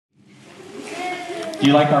Do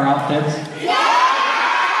you like our outfits?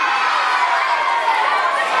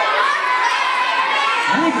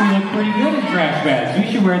 I think we look pretty good in trash bags.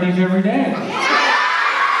 We should wear these every day.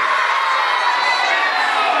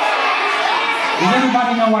 Does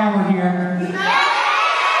everybody know why we're here?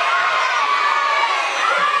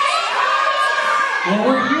 Well,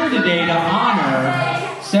 we're here today to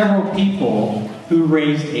honor several people who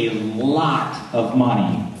raised a lot of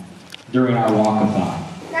money during our walkathon.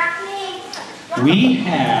 We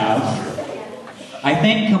have, I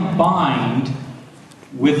think, combined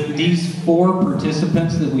with these 4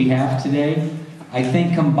 participants that we have today, I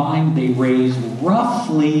think combined they raised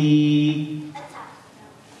roughly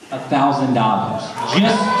 $1,000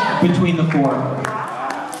 just between the 4 of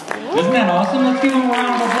them. Isn't that awesome? Let's give them a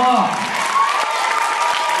round of applause.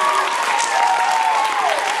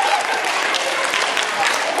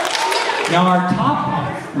 Now our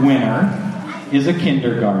top winner is a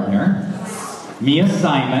kindergartner, Mia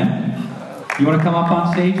Simon. You want to come up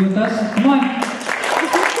on stage with us? Come on.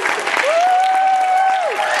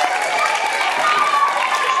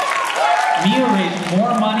 Mia raised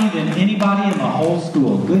more money than anybody in the whole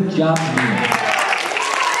school. Good job, Mia.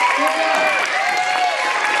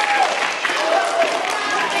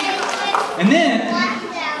 And then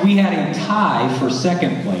we had a tie for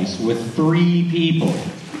second place with 3 people.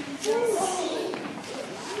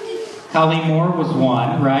 Colleen Moore was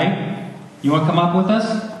 1, right? You want to come up with us?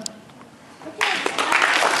 Good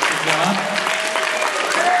job.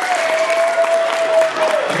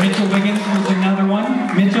 And Mitchell Wiggins was another one.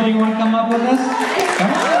 Mitchell, you want to come up with us?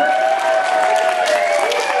 Come on.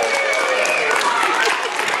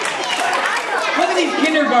 Look at these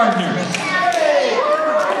kindergartners.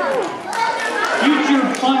 Future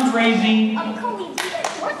fundraising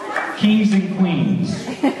kings and queens.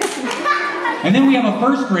 And then we have a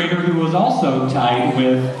first grader who was also tied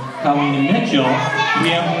with Colleen and Mitchell. We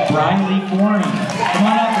have Briley Corning. Come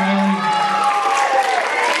on up, Briley.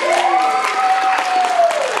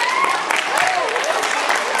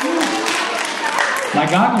 My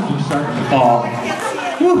goggles are starting to fall.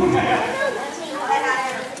 Whew.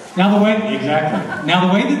 Now the way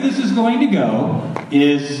that this is going to go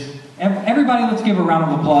is, everybody let's give a round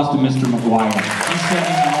of applause to Mr. McGuire. He's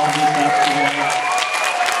setting all this up today.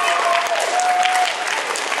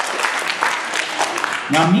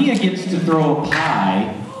 Now Mia gets to throw a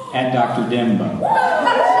pie at Dr. Dembo.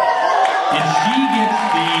 And she gets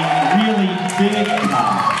the really big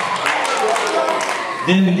pie.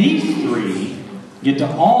 Then these 3 get to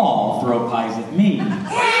all throw pies at me.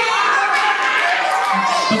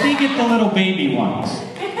 But they get the little baby ones.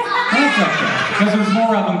 That's okay, because there's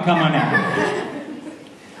more of them coming out.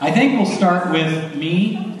 I think we'll start with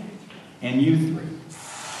me and you 3.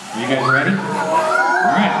 Are you guys ready? All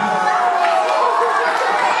right.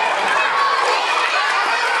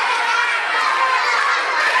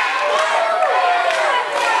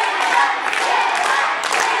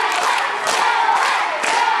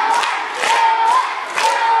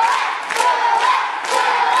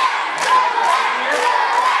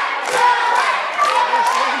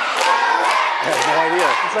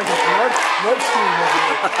 It's like a blood stream over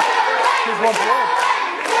here. Here's one blood.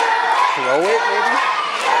 Throw it, maybe?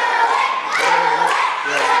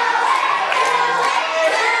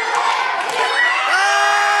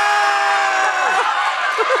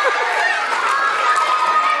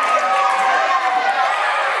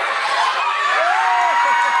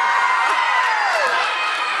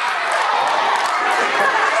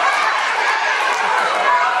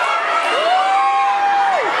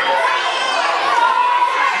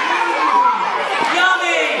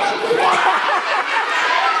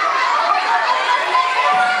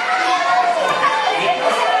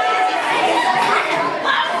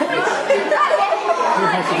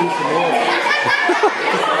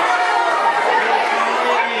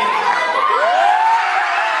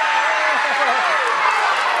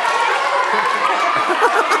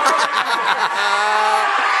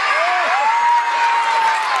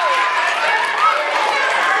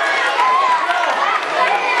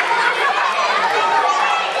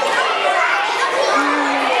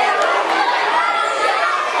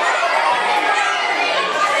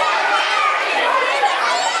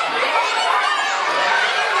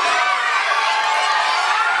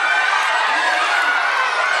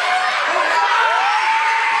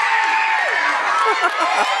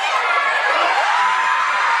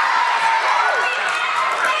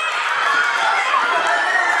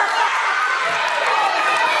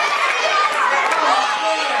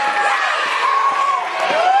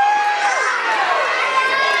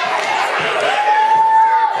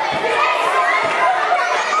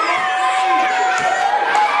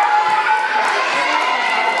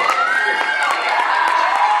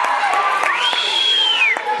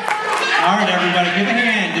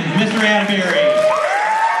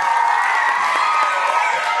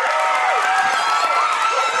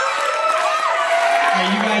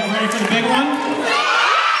 ready for the big one?